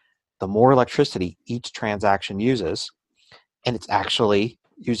 the more electricity each transaction uses. And it's actually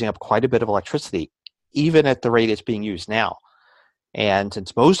using up quite a bit of electricity, even at the rate it's being used now. And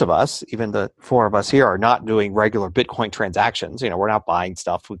since most of us, even the four of us here, are not doing regular Bitcoin transactions, we're not buying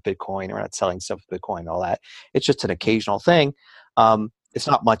stuff with Bitcoin, we're not selling stuff with Bitcoin and all that. It's just an occasional thing. It's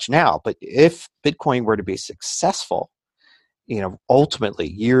not much now, but if Bitcoin were to be successful,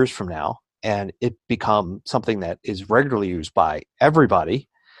 ultimately years from now, and it become something that is regularly used by everybody,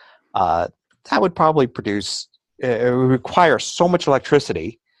 that would probably it would require so much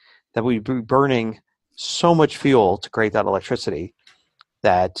electricity that we'd be burning so much fuel to create that electricity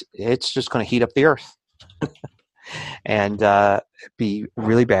that it's just going to heat up the earth and be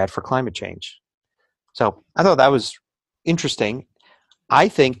really bad for climate change. So I thought that was interesting. I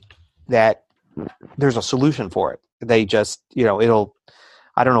think that there's a solution for it. They just, I don't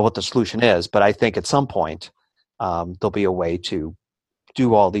know what the solution is, but I think at some point there'll be a way to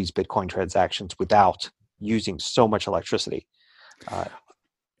do all these Bitcoin transactions without using so much electricity.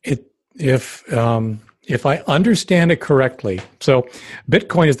 If I understand it correctly, so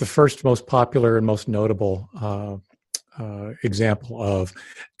Bitcoin is the first most popular and most notable example of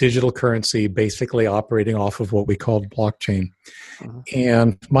digital currency basically operating off of what we call blockchain.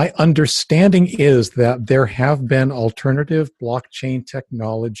 And my understanding is that there have been alternative blockchain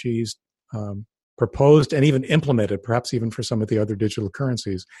technologies proposed and even implemented, perhaps even for some of the other digital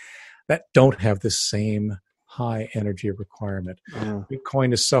currencies, that don't have the same high energy requirement.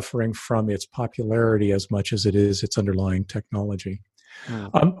 Bitcoin is suffering from its popularity as much as it is its underlying technology.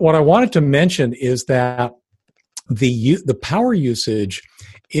 What I wanted to mention is that the power usage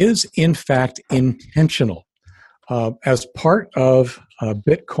is in fact intentional. As part of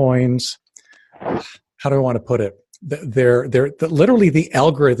Bitcoin's, how do I want to put it? They're literally the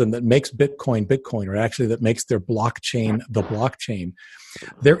algorithm that makes Bitcoin, or actually that makes their blockchain the blockchain.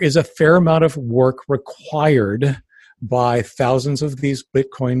 There is a fair amount of work required by thousands of these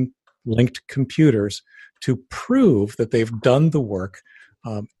Bitcoin-linked computers to prove that they've done the work.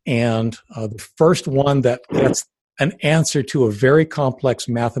 And the first one that gets an answer to a very complex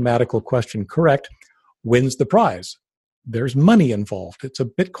mathematical question correct wins the prize. There's money involved. It's a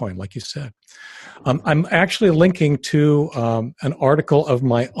Bitcoin, like you said. I'm actually linking to an article of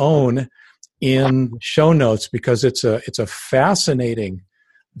my own in show notes because it's a fascinating.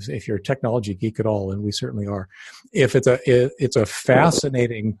 If you're a technology geek at all, and we certainly are, it's a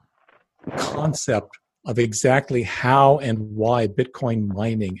fascinating concept of exactly how and why Bitcoin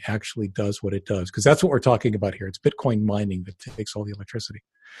mining actually does what it does, because that's what we're talking about here. It's Bitcoin mining that takes all the electricity.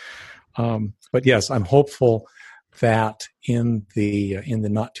 But yes, I'm hopeful that in the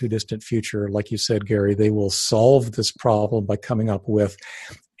not too distant future, like you said, Gary, they will solve this problem by coming up with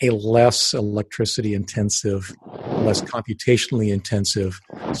a less electricity intensive, less computationally intensive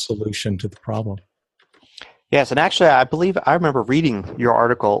solution to the problem. Yes, and actually, I believe I remember reading your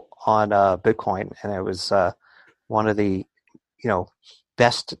article on Bitcoin, and it was one of the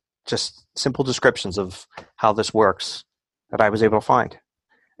best, just simple descriptions of how this works that I was able to find.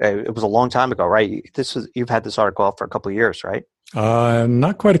 It was a long time ago, right? You've had this article out for a couple of years, right?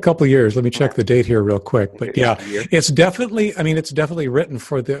 Not quite a couple of years. Let me check the date here real quick. But yeah, it's definitely written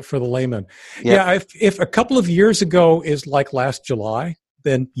for the layman. Yeah, if a couple of years ago is like last July,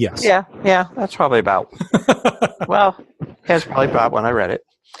 then yes. Yeah, that's probably about. Well, that's probably about when I read it.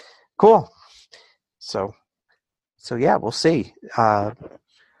 Cool. So yeah, we'll see. I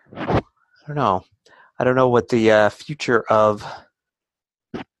don't know. I don't know what the future of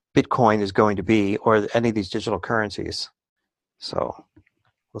Bitcoin is going to be, or any of these digital currencies. So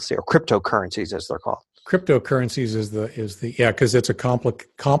we'll see, or cryptocurrencies as they're called. Cryptocurrencies is the because it's a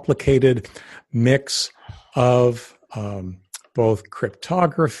complicated mix of both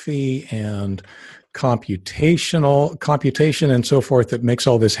cryptography and computation and so forth that makes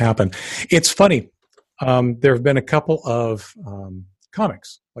all this happen. It's funny. There have been a couple of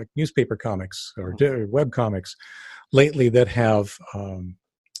comics, like newspaper comics or web comics, lately that have,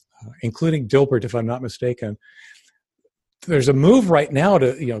 including Dilbert, if I'm not mistaken. There's a move right now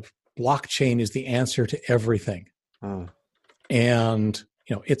to, blockchain is the answer to everything, and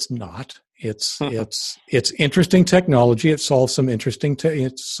it's not. It's interesting technology. It solves some interesting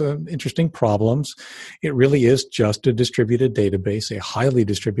problems. It really is just a distributed database, a highly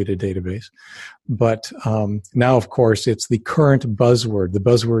distributed database. But now, of course, it's the current buzzword, the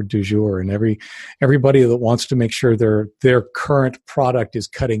buzzword du jour, and everybody that wants to make sure their current product is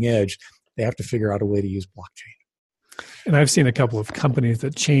cutting edge, they have to figure out a way to use blockchain. And I've seen a couple of companies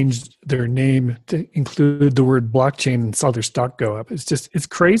that changed their name to include the word blockchain and saw their stock go up. It's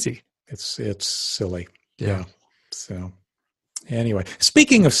crazy. It's silly. Yeah. So anyway,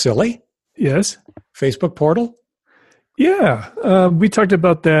 speaking of silly. Yes. Facebook portal. Yeah. We talked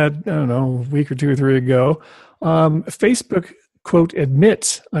about that, I don't know, a week or two or three ago. Facebook, quote,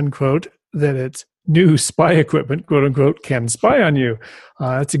 admits, unquote, that its new spy equipment, quote unquote, can spy on you.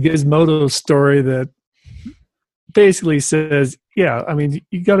 It's a Gizmodo story that basically says, yeah, I mean,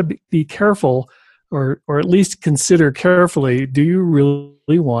 you got to be careful, or at least consider carefully, do you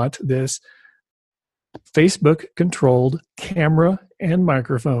really want this Facebook-controlled camera and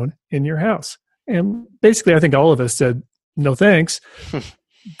microphone in your house? And basically, I think all of us said, no thanks.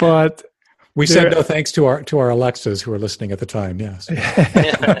 But we said no thanks to our Alexas who were listening at the time, yes.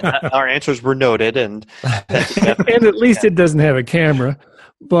 Our answers were noted. And at least it doesn't have a camera.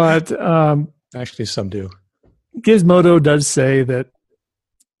 But actually, some do. Gizmodo does say that,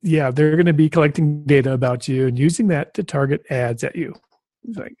 yeah, they're going to be collecting data about you and using that to target ads at you.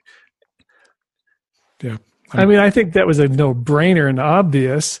 Yeah. I mean, I think that was a no-brainer and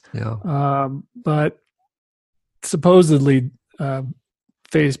obvious. Yeah. But supposedly,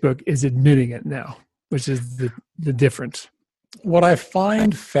 Facebook is admitting it now, which is the difference. What I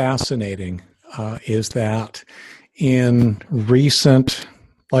find fascinating is that in recent,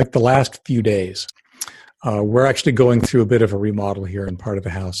 like the last few days, we're actually going through a bit of a remodel here in part of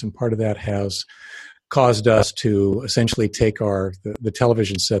the house, and part of that has caused us to essentially take the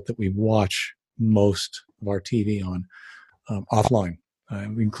television set that we watch most of our TV on offline,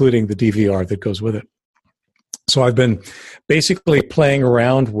 including the DVR that goes with it. So I've been basically playing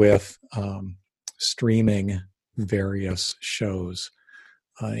around with streaming various shows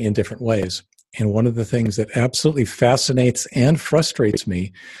in different ways. And one of the things that absolutely fascinates and frustrates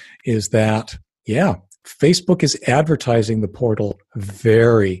me is that, yeah, Facebook is advertising the portal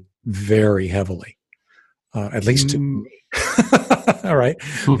very, very heavily, at least to me. All right.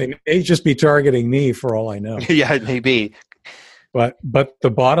 They may just be targeting me for all I know. Yeah, it may be. But the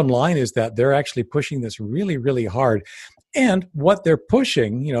bottom line is that they're actually pushing this really, really hard. And what they're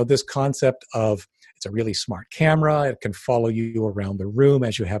pushing, this concept of it's a really smart camera, it can follow you around the room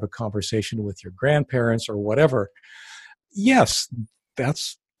as you have a conversation with your grandparents or whatever. Yes,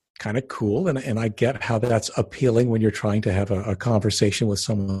 that's kind of cool, and I get how that's appealing when you're trying to have a conversation with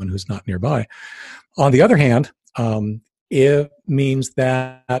someone who's not nearby. On the other hand, it means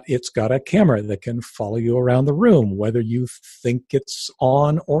that it's got a camera that can follow you around the room, whether you think it's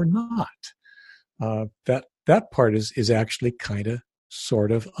on or not. That part is actually kind of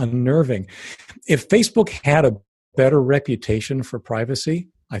sort of unnerving. If Facebook had a better reputation for privacy,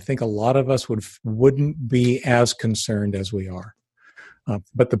 I think a lot of us wouldn't be as concerned as we are.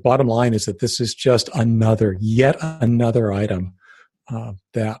 But the bottom line is that this is just yet another item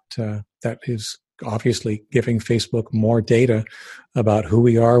that is obviously giving Facebook more data about who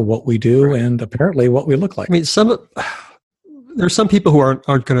we are, what we do, and apparently what we look like. I mean, there's some people who aren't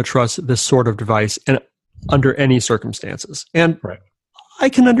going to trust this sort of device under any circumstances, and right. I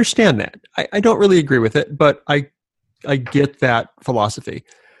can understand that. I don't really agree with it, but I get that philosophy.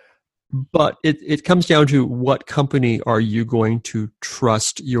 But it comes down to what company are you going to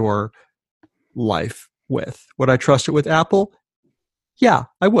trust your life with? Would I trust it with Apple? Yeah,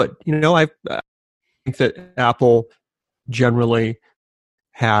 I would. I think that Apple generally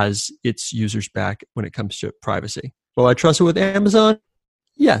has its users back when it comes to privacy. Will I trust it with Amazon?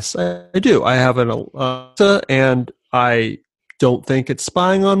 Yes, I do. I have an Alexa, and I don't think it's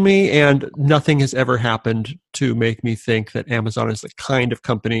spying on me, and nothing has ever happened to make me think that Amazon is the kind of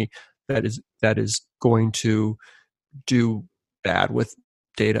company that is going to do bad with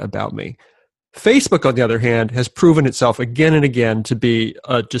data about me. Facebook, on the other hand, has proven itself again and again to be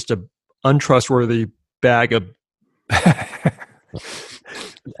just a untrustworthy bag of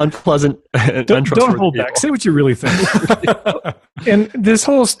unpleasant and untrustworthy Don't hold people. back. Say what you really think. And this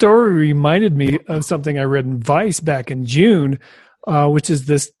whole story reminded me of something I read in Vice back in June, which is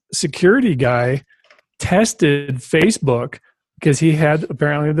this security guy tested Facebook because he had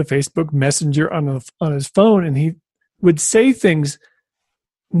apparently the Facebook Messenger on his phone, and he would say things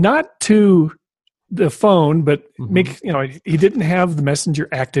not to the phone, but he didn't have the Messenger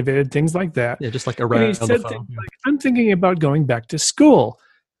activated, things like that. Yeah, just like around and he the said phone. things like, I'm thinking about going back to school.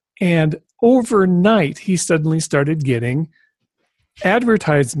 And overnight, he suddenly started getting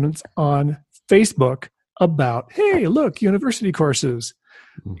advertisements on Facebook about, hey, look, university courses.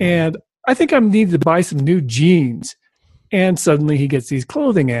 Mm-hmm. And I think I need to buy some new jeans. And suddenly he gets these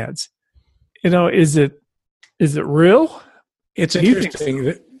clothing ads. Is it real? It's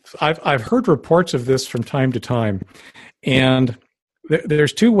interesting. I've heard reports of this from time to time, and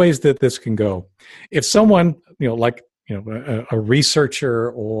there's two ways that this can go. If someone, a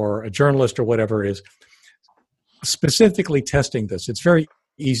researcher or a journalist or whatever is specifically testing this, it's very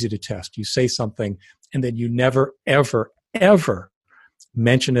easy to test. You say something, and then you never, ever, ever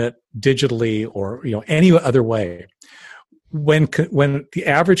mention it digitally or any other way. When the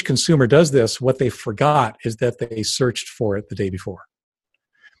average consumer does this, what they forgot is that they searched for it the day before.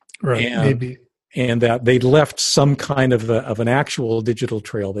 Right, maybe. And that they left some kind of an actual digital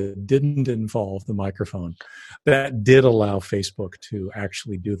trail that didn't involve the microphone. That did allow Facebook to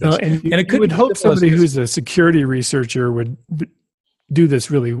actually do this. And you would hope somebody who's a security researcher would do this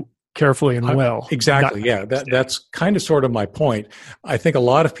really carefully and well. Exactly, yeah. That's kind of sort of my point. I think a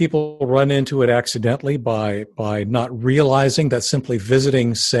lot of people run into it accidentally by not realizing that simply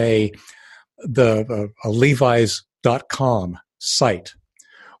visiting, say, the Levi's.com site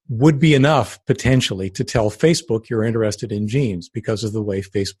would be enough potentially to tell Facebook you're interested in jeans because of the way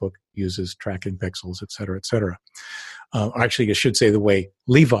Facebook uses tracking pixels, et cetera, et cetera. Actually, I should say the way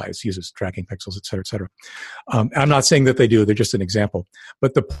Levi's uses tracking pixels, et cetera, et cetera. I'm not saying that they do. They're just an example.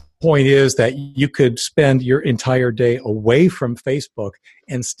 But the point is that you could spend your entire day away from Facebook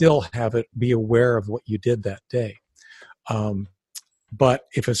and still have it be aware of what you did that day. But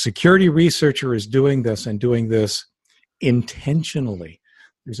if a security researcher is doing this and doing this intentionally,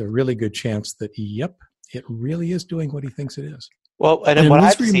 there's a really good chance that, yep, it really is doing what he thinks it is. Well, and what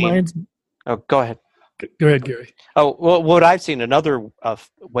I've seen... Oh, go ahead. Go ahead, Gary. Oh, well, what I've seen, another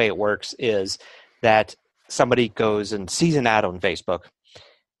way it works is that somebody goes and sees an ad on Facebook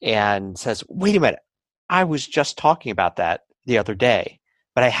and says, wait a minute, I was just talking about that the other day,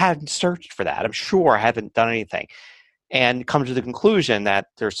 but I hadn't searched for that. I'm sure I haven't done anything. And come to the conclusion that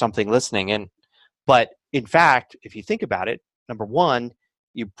there's something listening in. But in fact, if you think about it, number one,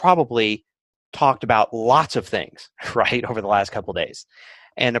 you probably talked about lots of things, right, over the last couple of days.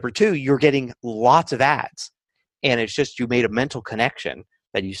 And number two, you're getting lots of ads. And it's just you made a mental connection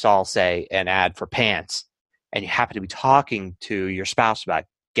that you saw, say, an ad for pants, and you happen to be talking to your spouse about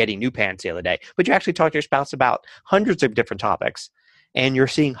getting new pants the other day. But you actually talked to your spouse about hundreds of different topics, and you're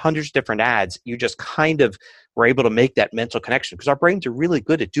seeing hundreds of different ads. You just kind of were able to make that mental connection because our brains are really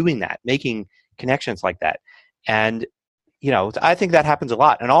good at doing that, making connections like that. And I think that happens a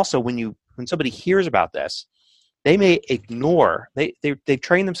lot. And also when somebody hears about this, they may ignore, they've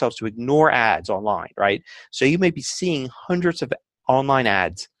trained themselves to ignore ads online, right? So you may be seeing hundreds of online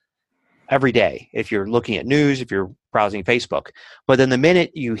ads every day if you're looking at news, if you're browsing Facebook. But then the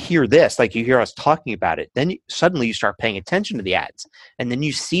minute you hear this, like you hear us talking about it, then suddenly you start paying attention to the ads. And then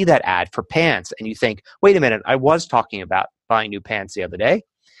you see that ad for pants and you think, wait a minute, I was talking about buying new pants the other day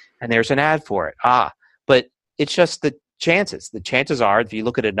and there's an ad for it. But it's just the chances are, if you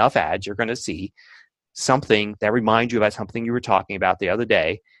look at enough ads, you're going to see something that reminds you about something you were talking about the other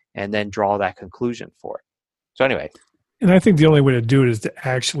day and then draw that conclusion for it. So anyway. And I think the only way to do it is to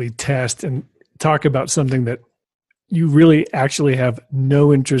actually test and talk about something that you really actually have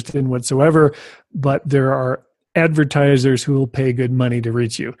no interest in whatsoever, but there are advertisers who will pay good money to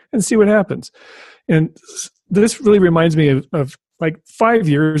reach you and see what happens. And this really reminds me of like 5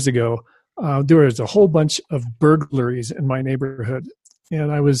 years ago. There was a whole bunch of burglaries in my neighborhood,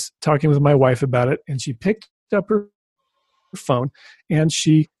 and I was talking with my wife about it, and she picked up her phone and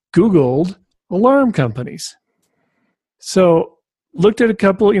she Googled alarm companies. So looked at a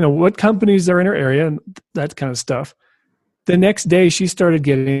couple, what companies are in her area and that kind of stuff. The next day, she started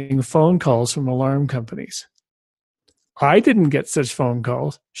getting phone calls from alarm companies. I didn't get such phone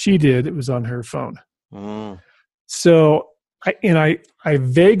calls. She did. It was on her phone. So, I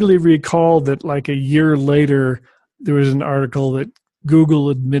vaguely recall that like a year later, there was an article that Google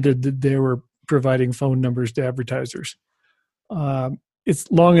admitted that they were providing phone numbers to advertisers.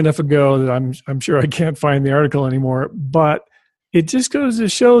 It's long enough ago that I'm sure I can't find the article anymore, but it just goes to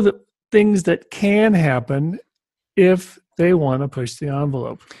show that things that can happen if they want to push the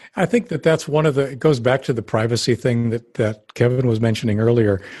envelope. I think that's it goes back to the privacy thing that Kevin was mentioning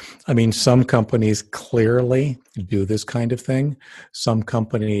earlier. I mean, some companies clearly do this kind of thing. Some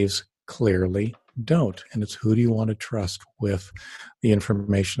companies clearly don't. And it's who do you want to trust with the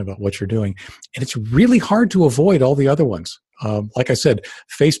information about what you're doing? And it's really hard to avoid all the other ones. Like I said,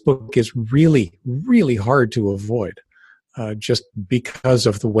 Facebook is really, really hard to avoid just because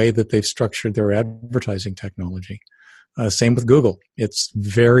of the way that they've structured their advertising technology. Same with Google. It's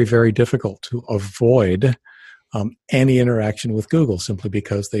very, very difficult to avoid any interaction with Google simply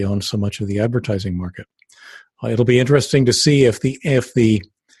because they own so much of the advertising market. It'll be interesting to see if the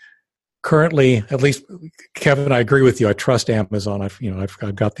currently, at least Kevin, I agree with you. I trust Amazon. I've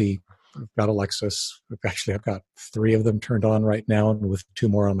got Alexis. Actually, I've got 3 of them turned on right now, and with 2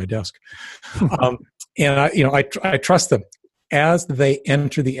 more on my desk. And I trust them. As they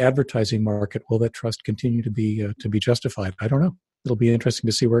enter the advertising market, will that trust continue to be justified? I don't know. It'll be interesting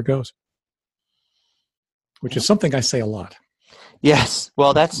to see where it goes. Which is something I say a lot. Yes.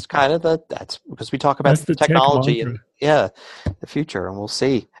 Well, that's kind of that's because we talk about the technology and the future, and we'll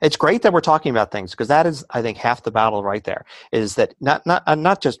see. It's great that we're talking about things because that is, I think, half the battle right there. Is that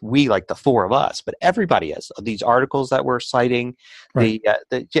not just we, like the 4 of us, but everybody is. These articles that we're citing, right.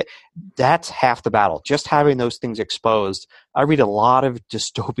 That's half the battle. Just having those things exposed. I read a lot of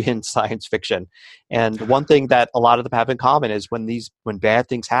dystopian science fiction, and one thing that a lot of them have in common is when bad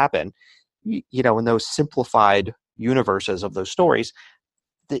things happen, in those simplified universes of those stories,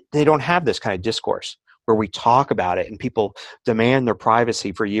 they don't have this kind of discourse where we talk about it and people demand their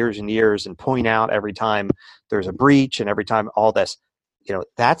privacy for years and years and point out every time there's a breach and every time all this.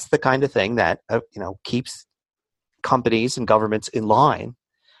 That's the kind of thing that keeps companies and governments in line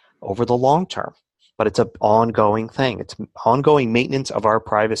over the long term. But it's an ongoing thing. It's ongoing maintenance of our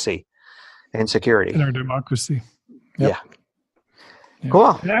privacy and security and our democracy. Yep. Yeah.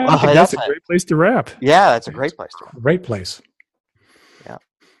 Cool. That's a great place to wrap. Yeah, that's a great place to wrap. Great place. Yeah.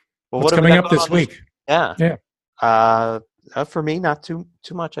 Well, what's coming up this week? Yeah. For me, not too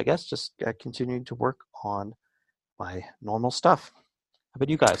much, I guess. Just continuing to work on my normal stuff. How about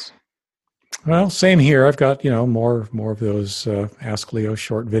you guys? Well, same here. I've got more of those Ask Leo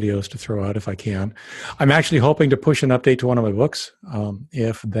short videos to throw out if I can. I'm actually hoping to push an update to one of my books.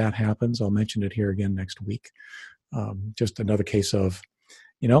 If that happens, I'll mention it here again next week. Just another case of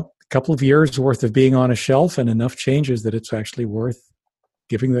a couple of years worth of being on a shelf and enough changes that it's actually worth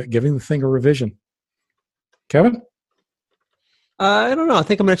giving the thing a revision. Kevin? I don't know. I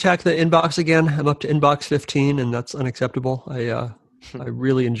think I'm going to check the inbox again. I'm up to inbox 15, and that's unacceptable. I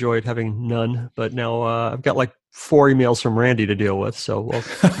really enjoyed having none, but now I've got like 4 emails from Randy to deal with. So,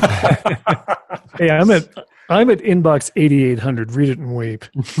 hey, I'm at inbox 8800. Read it and weep.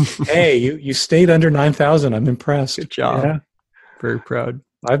 Hey, you stayed under 9,000. I'm impressed. Good job. Yeah. Very proud.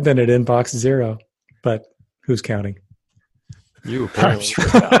 I've been at inbox 0, but who's counting? You, apparently.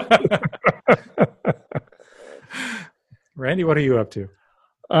 Randy, what are you up to?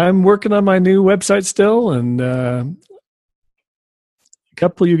 I'm working on my new website still, and a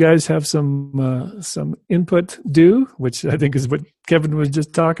couple of you guys have some input due, which I think is what Kevin was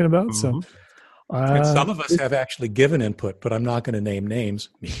just talking about. Mm-hmm. So. And some of us have actually given input, but I'm not going to name names.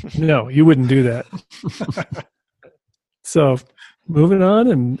 No, you wouldn't do that. So moving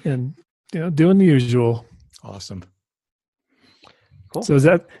on and doing the usual. Awesome. Cool. So is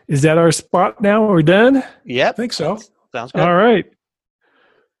that our spot now? Are we done? Yeah, I think so. Sounds good. All right.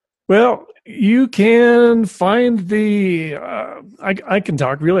 Well, you can find the I can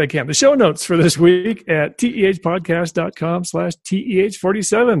talk, really I can. The show notes for this week at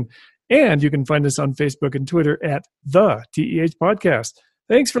tehpodcast.com/TEH47. And you can find us on Facebook and Twitter at the TEH Podcast.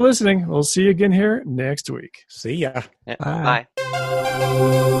 Thanks for listening. We'll see you again here next week. See ya. Bye.